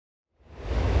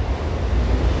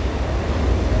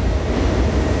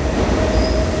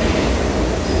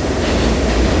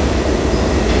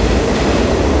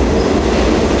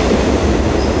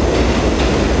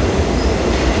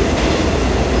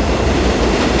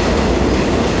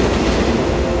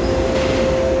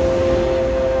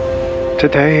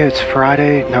Today is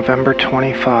Friday, November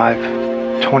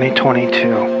 25, 2022,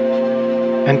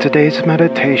 and today's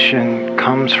meditation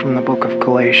comes from the book of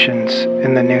Galatians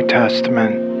in the New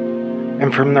Testament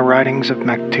and from the writings of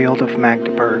Mechtild of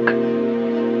Magdeburg,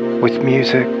 with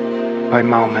music by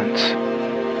Moments.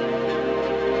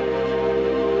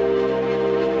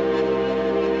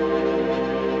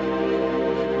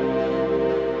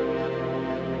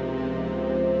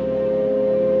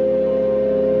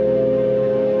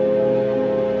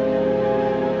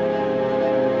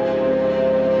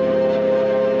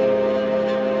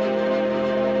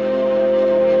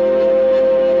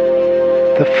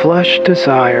 The flesh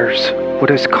desires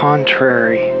what is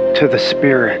contrary to the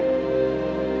Spirit,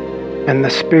 and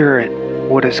the Spirit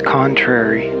what is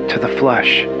contrary to the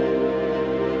flesh.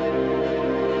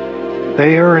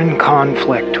 They are in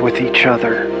conflict with each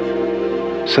other,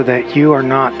 so that you are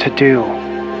not to do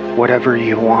whatever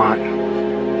you want.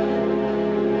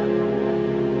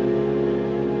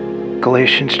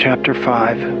 Galatians chapter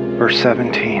 5, verse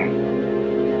 17.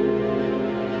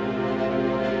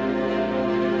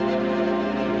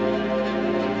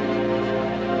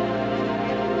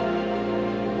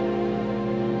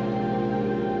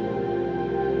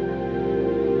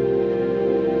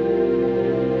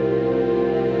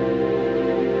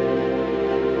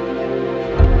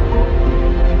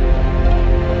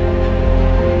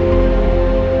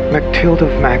 Mechtild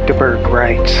of Magdeburg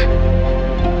writes,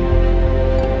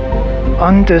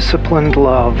 "Undisciplined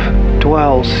love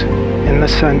dwells in the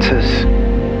senses,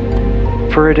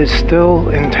 for it is still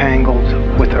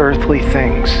entangled with earthly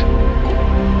things.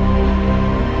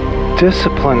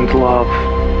 Disciplined love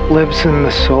lives in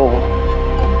the soul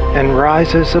and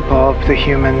rises above the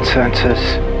human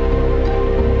senses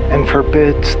and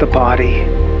forbids the body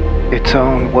its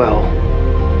own will."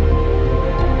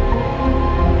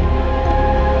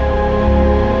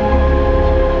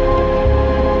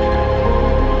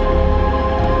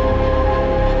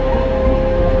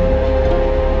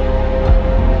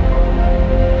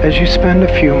 As you spend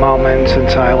a few moments in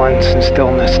silence and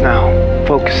stillness now,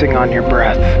 focusing on your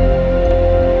breath,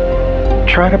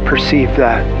 try to perceive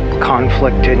that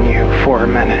conflict in you for a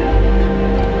minute.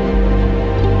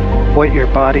 What your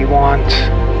body wants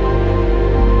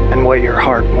and what your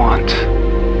heart wants.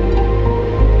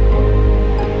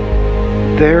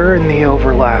 There in the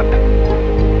overlap,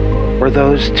 where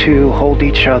those two hold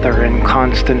each other in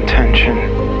constant tension,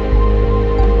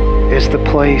 is the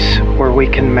place where we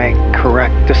can make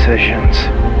correct decisions,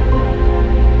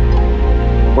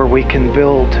 where we can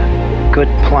build good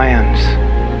plans,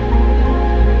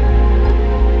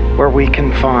 where we can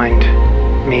find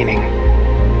meaning.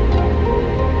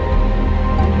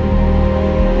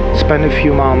 Spend a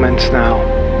few moments now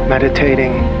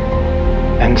meditating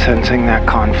and sensing that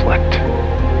conflict.